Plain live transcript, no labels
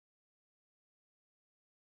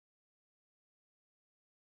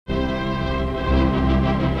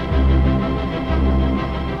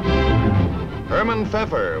Herman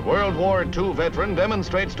Pfeffer, World War II veteran,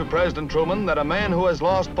 demonstrates to President Truman that a man who has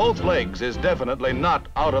lost both legs is definitely not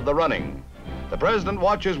out of the running. The president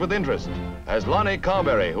watches with interest as Lonnie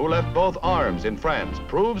Carberry, who left both arms in France,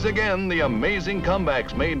 proves again the amazing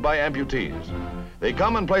comebacks made by amputees. The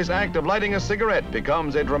commonplace act of lighting a cigarette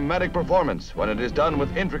becomes a dramatic performance when it is done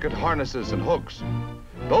with intricate harnesses and hooks.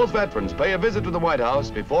 Both veterans pay a visit to the White House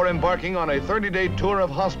before embarking on a 30-day tour of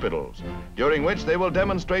hospitals, during which they will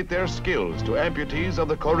demonstrate their skills to amputees of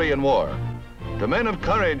the Korean War. To men of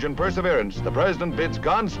courage and perseverance, the president bids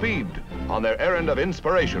Godspeed on their errand of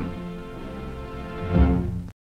inspiration.